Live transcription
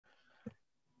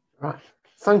Right.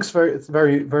 Thanks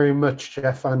very much,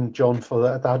 Jeff and John,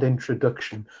 for that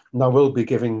introduction. And I will be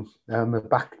giving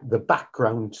the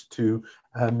background to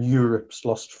Europe's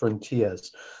lost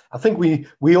frontiers. I think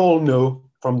we all know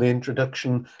from the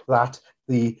introduction that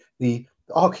the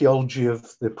archaeology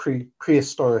of the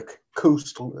prehistoric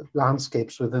coastal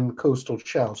landscapes within the coastal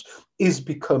shelves is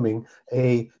becoming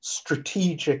a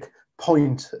strategic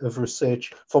point of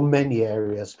research for many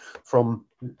areas, from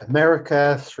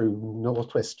America through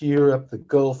Northwest Europe, the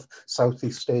Gulf,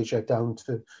 Southeast Asia, down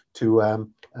to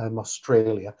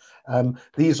Australia.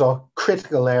 These are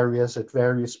critical areas at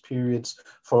various periods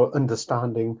for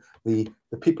understanding the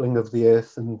peopling of the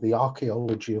earth and the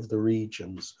archaeology of the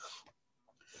regions.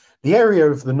 The area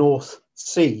of the North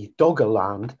Sea,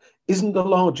 Doggerland, isn't the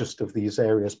largest of these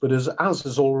areas, but as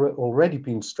has already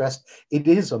been stressed, it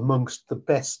is amongst the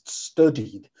best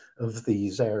studied of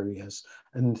these areas,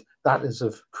 and that is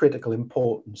of critical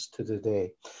importance to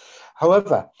today.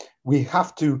 However, we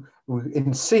have to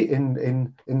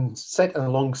set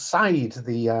alongside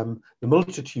the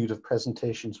multitude of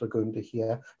presentations we're going to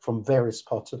hear from various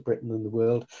parts of Britain and the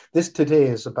world. This today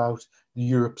is about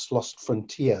Europe's lost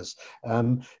frontiers.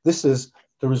 This is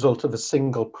the result of a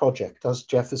single project, as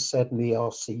Jeff has said, an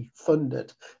ERC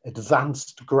funded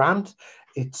advanced grant.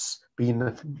 It's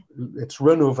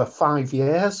run over 5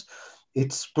 years.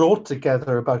 It's brought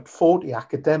together about 40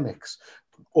 academics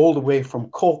all the way from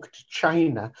Cork to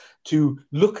China to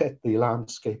look at the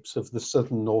landscapes of the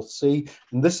southern North Sea.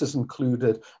 And this has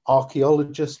included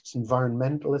archaeologists,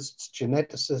 environmentalists,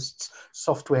 geneticists,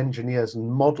 software engineers, and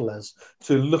modelers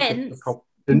to look at the problem.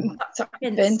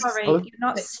 Vince, sorry, you're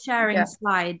not sharing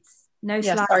slides. No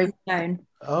slides shown.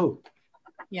 Oh.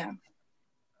 Yeah.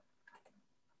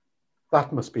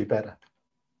 That must be better.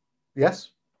 Yes?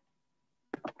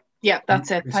 Yeah, that's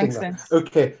it. Thanks, Vince.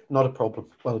 Okay, not a problem.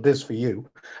 Well, it is for you.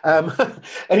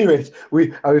 Anyways,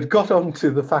 I got on to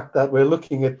the fact that we're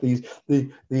looking at the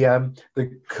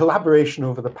collaboration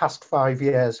over the past 5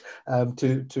 years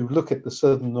to look at the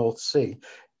southern North Sea.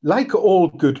 Like all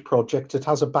good projects, it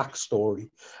has a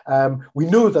backstory. We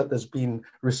know that there's been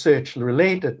research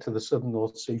related to the southern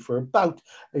North Sea for about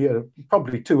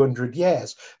probably 200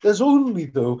 years. There's only,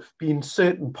 though, been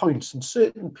certain points and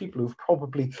certain people who've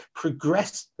probably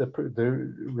progressed the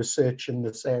research in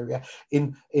this area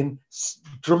in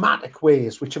dramatic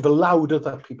ways, which have allowed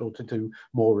other people to do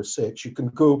more research. You can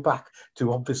go back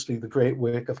to, obviously, the great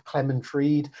work of Clement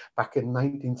Reid back in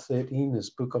 1913, his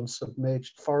book on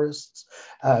submerged forests.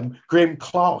 Graham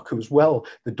Clark, who was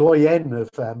the doyen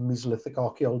of Mesolithic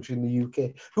archaeology in the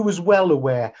UK, who was well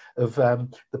aware of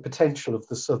the potential of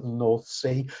the southern North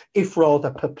Sea, if rather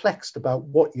perplexed about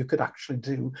what you could actually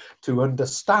do to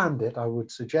understand it, I would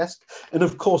suggest. And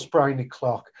of course, Bryony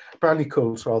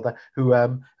Coles,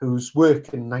 whose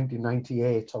work in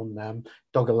 1998 on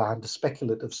Doggerland, a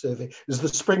speculative survey, is the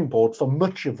springboard for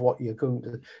much of what you're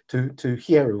going to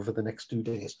hear over the next 2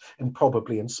 days, and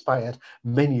probably inspired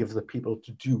many of the people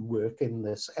to do work in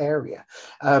this area.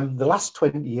 The last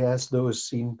 20 years, though, has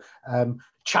seen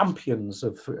champions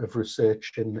of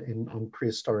research on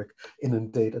prehistoric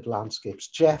inundated landscapes.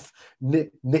 Jeff,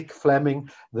 Nick Fleming,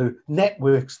 the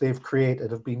networks they've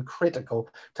created have been critical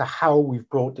to how we've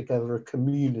brought together a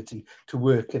community to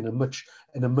work in a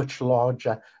much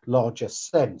larger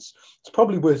sense. It's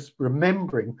probably worth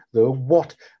remembering, though,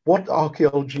 what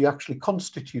archaeology actually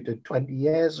constituted 20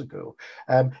 years ago.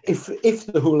 If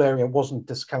the whole area wasn't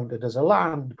discounted as a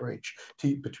land bridge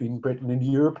between Britain and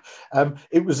Europe,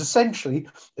 it was essentially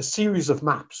a series of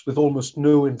maps with almost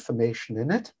no information in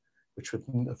it, which would,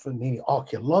 from the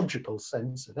archaeological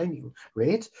sense at any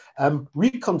rate,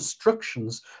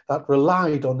 reconstructions that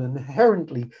relied on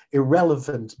inherently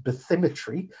irrelevant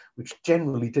bathymetry, which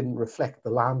generally didn't reflect the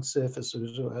land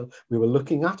surfaces we were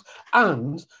looking at,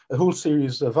 and a whole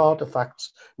series of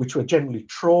artifacts which were generally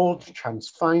trawled, chance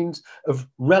finds, of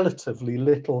relatively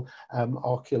little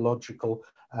archaeological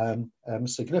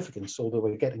significance, although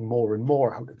we're getting more and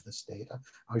more out of this data,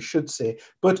 I should say.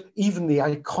 But even the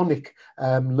iconic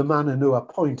Lamananoa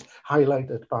Point,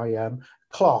 highlighted by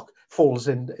Clark, falls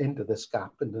into this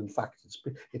gap, and in fact,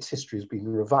 its history has been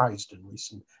revised in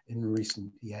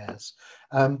recent years.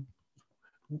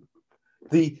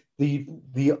 The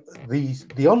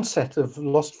onset of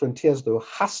Lost Frontiers, though,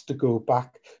 has to go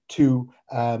back to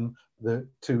the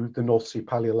North Sea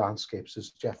paleolandscapes,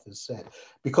 as Jeff has said,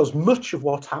 because much of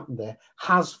what happened there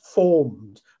has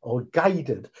formed or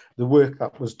guided the work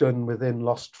that was done within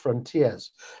Lost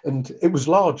Frontiers. And it was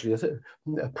largely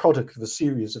a product of a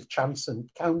series of chance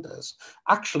encounters,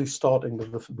 actually starting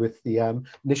with the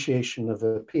initiation of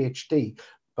a PhD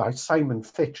by Simon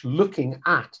Fitch, looking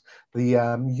at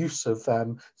the use of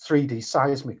 3D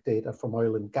seismic data from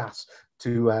oil and gas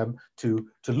to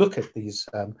look at these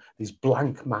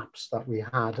blank maps that we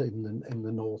had in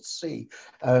the North Sea.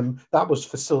 That was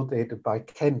facilitated by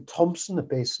Ken Thompson, a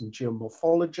basin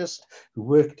geomorphologist who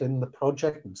worked in the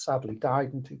project and sadly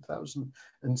died in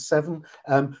 2007,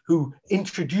 who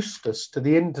introduced us to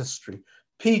the industry.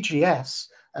 PGS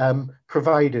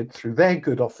provided, through their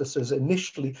good officers,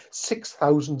 initially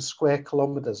 6,000 square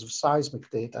kilometres of seismic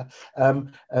data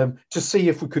to see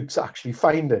if we could actually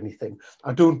find anything.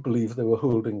 I don't believe they were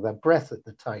holding their breath at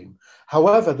the time.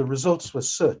 However, the results were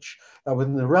such that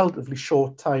within a relatively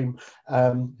short time,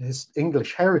 his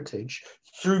English Heritage,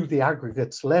 through the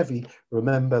aggregates levy,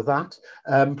 remember that,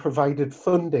 provided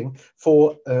funding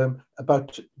for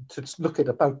to look at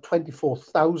about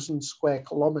 24,000 square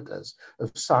kilometres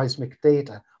of seismic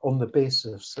data on the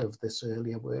basis of this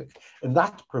earlier work. And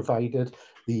that provided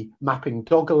the Mapping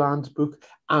Doggerland book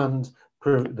and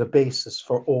the basis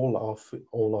for all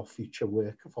our future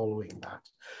work following that.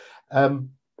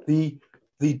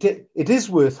 It is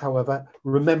worth, however,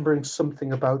 remembering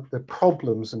something about the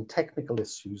problems and technical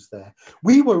issues there.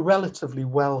 We were relatively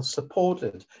well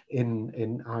supported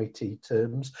in IT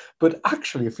terms, but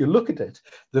actually, if you look at it,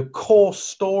 the core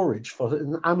storage for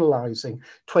analysing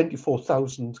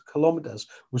 24,000 kilometres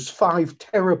was 5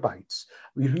 terabytes,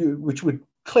 which would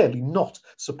clearly not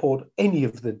support any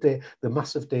of the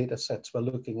massive data sets we're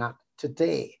looking at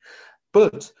today.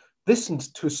 But this,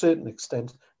 to a certain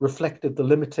extent, reflected the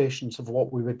limitations of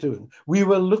what we were doing. We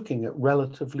were looking at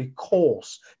relatively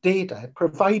coarse data. It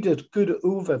provided good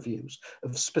overviews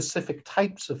of specific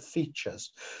types of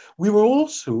features. We were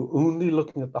also only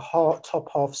looking at the top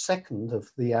half second of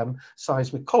the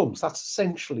seismic columns. That's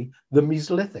essentially the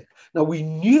Mesolithic. Now, we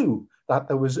knew that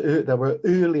there were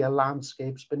earlier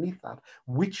landscapes beneath that,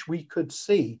 which we could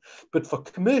see. But for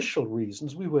commercial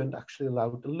reasons, we weren't actually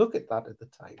allowed to look at that at the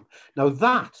time. Now,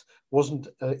 that wasn't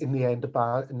in the end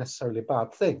necessarily a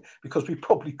bad thing, because we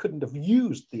probably couldn't have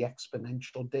used the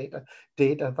exponential data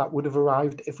that would have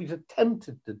arrived if we'd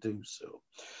attempted to do so.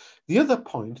 The other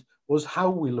point was how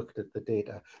we looked at the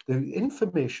data. The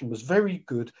information was very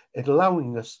good at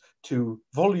allowing us to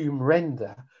volume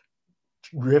render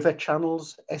river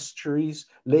channels, estuaries,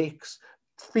 lakes,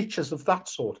 features of that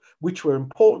sort, which were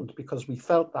important because we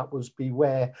felt that was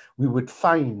where we would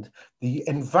find the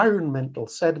environmental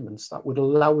sediments that would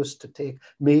allow us to take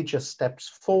major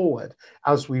steps forward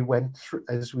as we went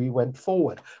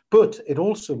forward. But it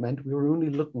also meant we were only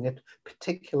looking at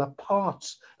particular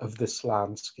parts of this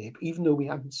landscape, even though we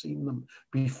hadn't seen them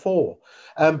before.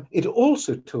 It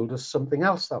also told us something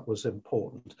else that was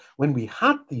important. When we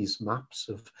had these maps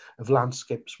of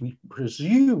landscapes we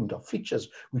presumed, or features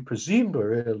we presumed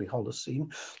were early Holocene,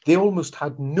 they almost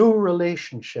had no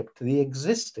relationship to the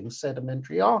existing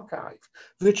sedimentary archive.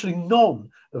 Virtually none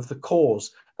of the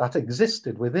cores that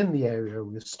existed within the area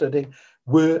we were studying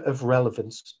were of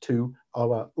relevance to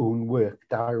our own work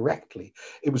directly.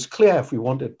 It was clear if we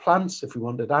wanted plants, if we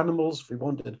wanted animals, if we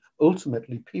wanted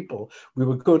ultimately people, we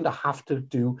were going to have to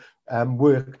do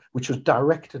work which was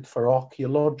directed for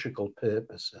archaeological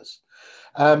purposes.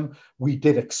 We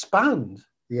did expand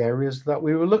the areas that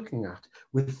we were looking at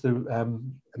with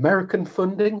the American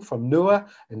funding from NOAA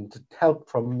and help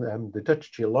from the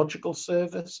Dutch Geological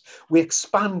Service. We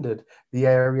expanded the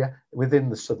area within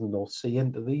the southern North Sea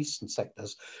into the eastern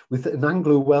sectors. With an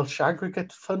Anglo-Welsh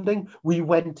aggregate funding, we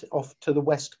went off to the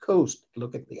west coast to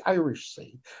look at the Irish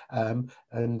Sea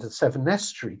and the Severn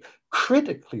Estuary.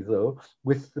 Critically, though,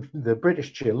 with the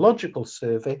British Geological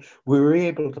Survey, we were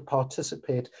able to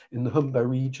participate in the Humber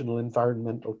Regional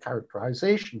Environmental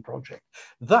Characterization Project.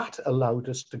 That allowed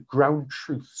us to ground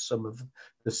truth some of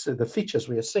the features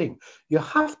we are seeing. You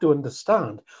have to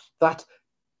understand that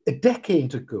a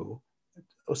decade ago,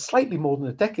 or slightly more than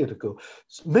a decade ago,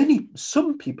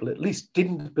 some people at least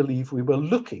didn't believe we were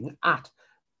looking at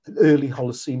early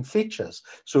Holocene features.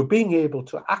 So being able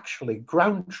to actually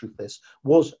ground truth this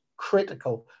was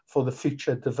critical for the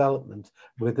future development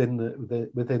within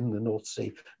the North Sea.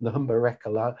 And the Humber Rec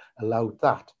allowed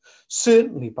that.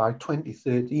 Certainly by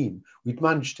 2013, we'd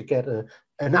managed to get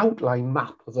an outline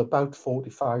map of about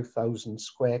 45,000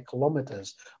 square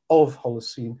kilometres of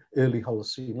early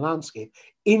Holocene landscape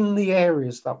in the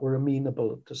areas that were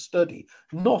amenable to study.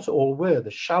 Not all were.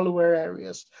 The shallower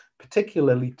areas,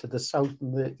 particularly to the south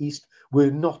and the east,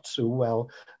 were not so well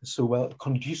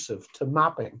conducive to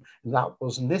mapping. That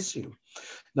was an issue.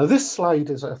 Now, this slide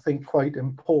is, I think, quite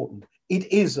important.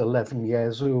 It is 11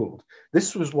 years old.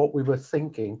 This was what we were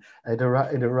thinking in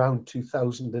around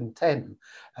 2010.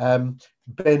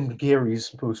 Ben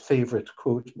Geary's most favorite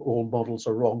quote, all models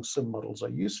are wrong, some models are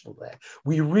useful there.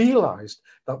 We realized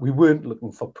that we weren't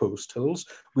looking for post holes.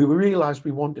 We realized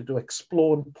we wanted to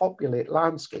explore and populate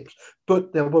landscapes,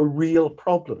 but there were real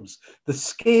problems. The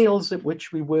scales at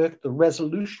which we worked, the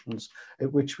resolutions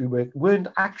at which we worked, weren't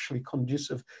actually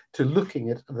conducive to looking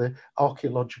at the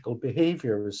archaeological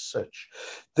behavior as such.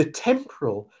 The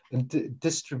temporal and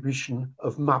distribution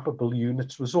of mappable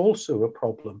units was also a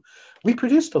problem. We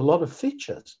produced a lot of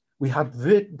features. We had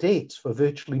dates for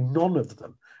virtually none of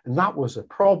them, and that was a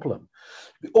problem.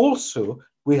 Also,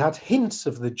 we had hints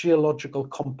of the geological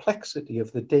complexity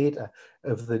of the data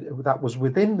that was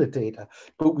within the data,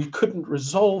 but we couldn't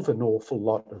resolve an awful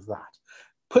lot of that.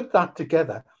 Put that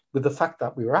together with the fact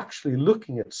that we were actually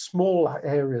looking at small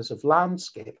areas of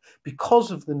landscape because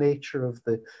of the nature of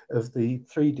the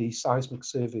 3D seismic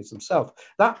surveys themselves.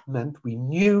 That meant we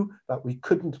knew that we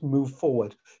couldn't move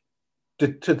forward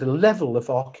to the level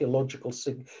of archaeological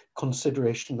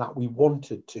consideration that we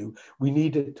wanted to. We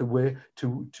needed to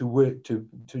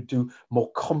do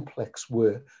more complex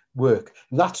work.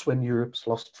 And that's when Europe's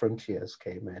Lost Frontiers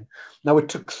came in. Now, it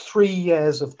took 3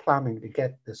 years of planning to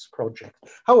get this project.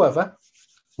 However,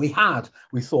 we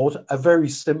thought, a very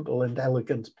simple and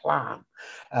elegant plan.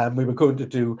 We were going to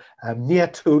do near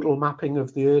total mapping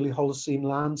of the early Holocene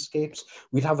landscapes.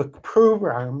 We'd have a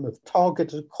program of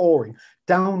targeted coring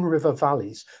down river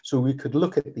valleys so we could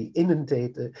look at the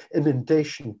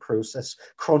inundation process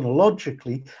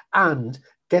chronologically and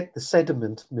get the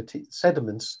sediments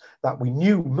that we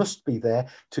knew must be there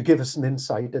to give us an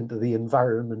insight into the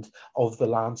environment of the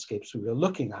landscapes we were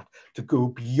looking at, to go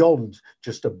beyond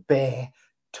just a bare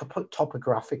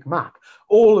topographic map.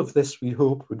 All of this, we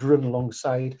hope, would run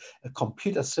alongside a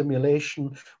computer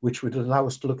simulation which would allow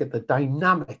us to look at the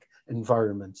dynamic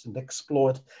environments and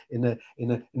explore it in a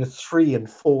 3 and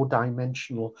 4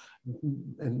 dimensional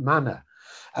manner.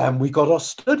 We got our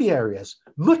study areas,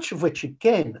 much of which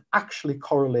again actually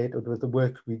correlated with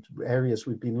the areas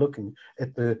we've been looking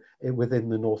at within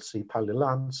the North Sea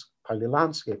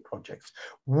Paleolandscape projects,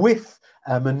 with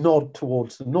a nod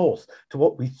towards the north, to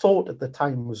what we thought at the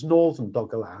time was northern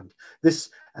Doggerland. This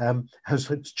has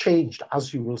changed,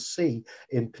 as you will see,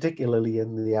 particularly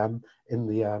in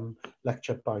the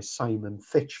lecture by Simon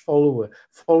Fitch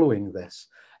following this.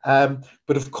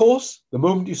 But of course, the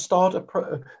moment you start a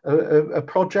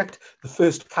project, the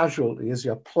first casualty is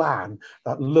your plan,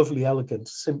 that lovely, elegant,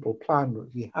 simple plan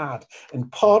that we had.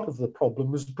 And part of the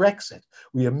problem was Brexit.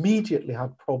 We immediately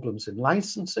had problems in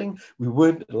licensing. We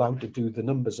weren't allowed to do the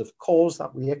numbers of cores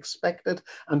that we expected,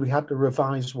 and we had to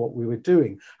revise what we were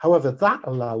doing. However, that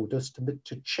allowed us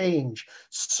to change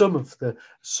some of the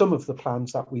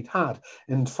plans that we'd had.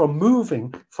 And from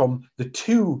moving from the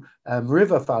 2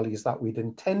 river valleys that we'd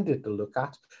intended to look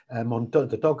at on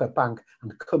the Dogger Bank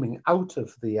and coming out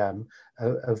of the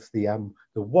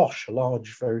Wash, a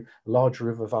very large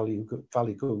river valley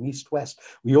going east-west,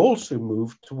 we also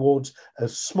moved towards a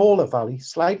smaller valley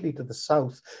slightly to the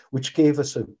south, which gave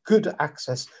us a good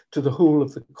access to the whole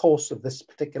of the course of this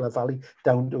particular valley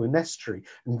down to an estuary.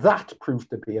 And that proved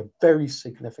to be a very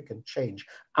significant change,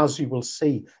 as you will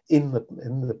see in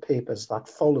the papers that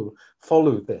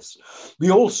follow this.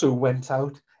 We also went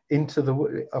out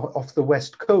off the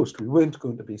west coast. We weren't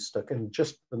going to be stuck in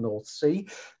just the North Sea.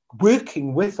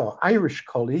 Working with our Irish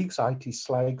colleagues, IT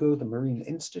Sligo, the Marine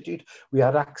Institute, we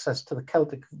had access to the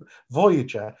Celtic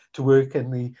Voyager to work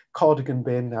in the Cardigan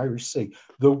Bay in the Irish Sea.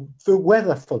 The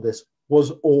weather for this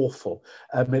was awful.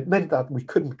 It meant that we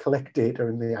couldn't collect data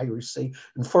in the Irish Sea.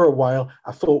 And for a while,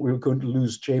 I thought we were going to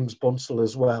lose James Bunsell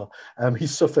as well. He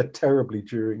suffered terribly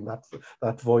during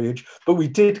that voyage. But we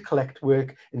did collect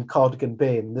work in Cardigan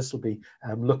Bay, and this will be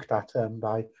looked at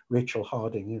by Rachel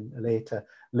Harding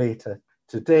later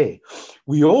today.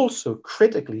 We also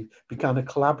critically began a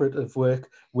collaborative work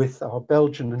with our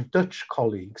Belgian and Dutch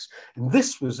colleagues. And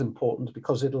this was important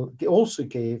because it also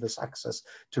gave us access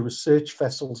to research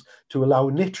vessels to allow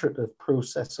an iterative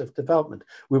process of development.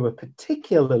 We were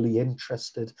particularly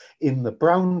interested in the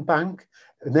Brown Bank,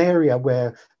 an area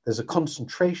where there's a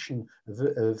concentration of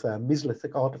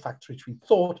Mesolithic artifacts, which we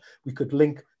thought we could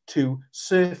link to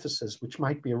surfaces which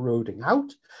might be eroding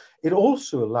out. It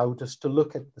also allowed us to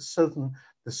look at the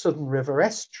Southern River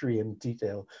estuary in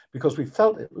detail, because we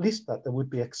felt at least that there would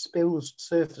be exposed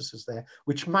surfaces there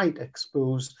which might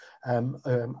expose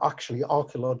actually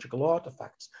archaeological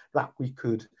artifacts that we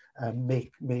could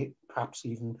make perhaps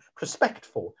even prospect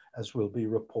for, as will be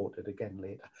reported again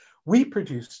later. We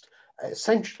produced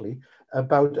essentially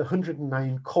about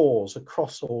 109 cores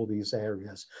across all these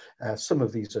areas. Some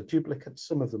of these are duplicates,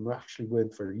 some of them actually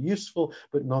weren't very useful,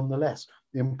 but nonetheless.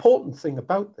 The important thing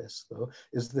about this, though,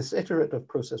 is this iterative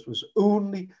process was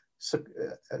only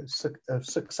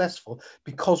successful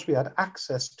because we had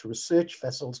access to research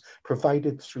vessels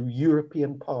provided through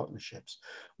European partnerships.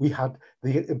 We had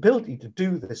the ability to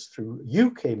do this through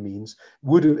UK means.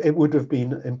 It would have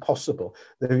been impossible.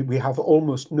 We have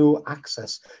almost no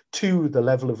access to the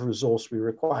level of resource we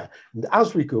require. And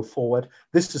as we go forward,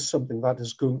 this is something that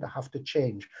is going to have to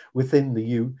change within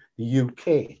the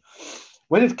UK.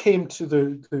 When it came to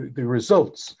the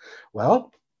results,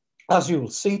 well, as you will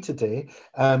see today,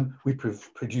 we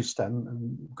produced,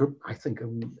 I think,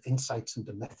 insights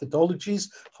into methodologies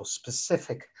for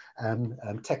specific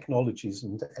technologies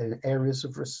and areas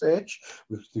of research.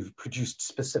 We've produced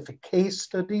specific case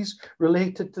studies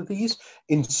related to these.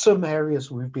 In some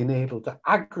areas, we've been able to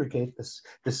aggregate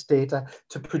this data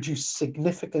to produce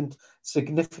significant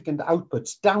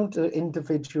outputs down to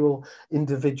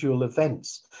individual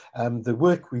events. The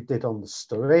work we did on the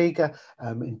Storega,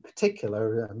 in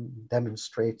particular,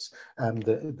 demonstrates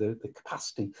the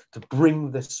capacity to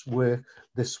bring this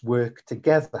work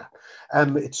together.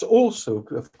 It's also,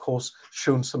 of course,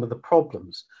 shown some of the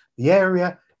problems. The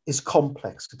area is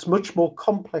complex. It's much more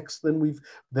complex than we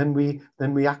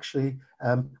actually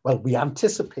we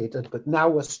anticipated, but now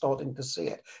we're starting to see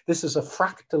it. This is a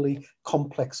fractally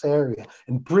complex area,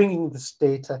 and bringing this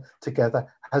data together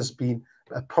has been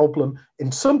a problem,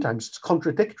 and sometimes it's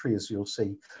contradictory, as you'll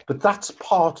see, but that's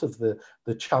part of the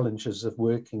challenges of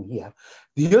working here.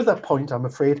 The other point, I'm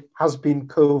afraid, has been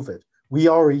COVID. We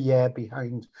are a year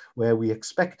behind where we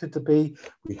expected to be.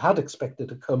 We had expected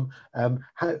to come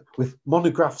with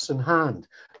monographs in hand.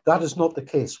 That is not the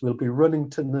case. We'll be running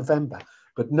to November,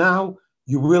 but now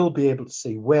you will be able to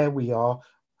see where we are,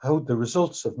 how the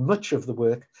results of much of the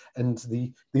work, and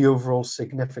the overall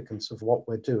significance of what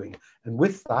we're doing. And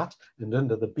with that, and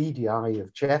under the beady eye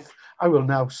of Jeff, I will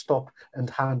now stop and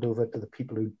hand over to the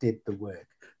people who did the work.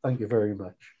 Thank you very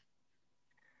much.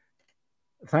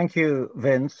 Thank you,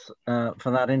 Vince,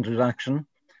 for that introduction.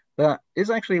 There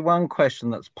is actually one question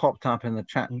that's popped up in the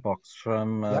chat box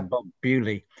from Bob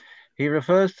Bewley. He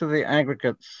refers to the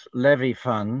Aggregates Levy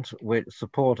Fund, which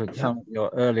supported some of your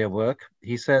earlier work.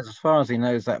 He says, as far as he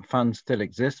knows, that fund still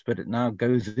exists, but it now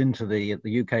goes into the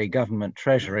UK government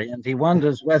treasury. And he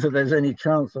wonders whether there's any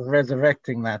chance of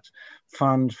resurrecting that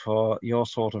fund for your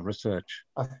sort of research.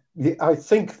 I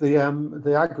think the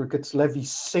Aggregates Levy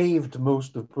saved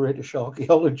most of British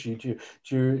archaeology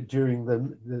during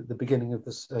the beginning of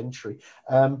the century.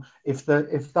 If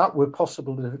that were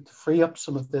possible to free up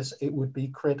some of this, it would be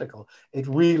critical. It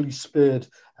really spurred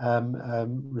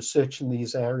research in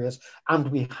these areas, and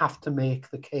we have to make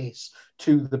the case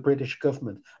to the British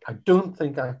government. I don't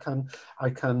think I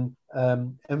can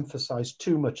emphasize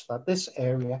too much that this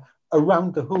area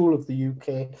around the whole of the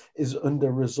UK is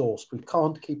under-resourced. We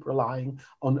can't keep relying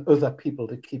on other people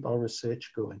to keep our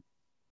research going.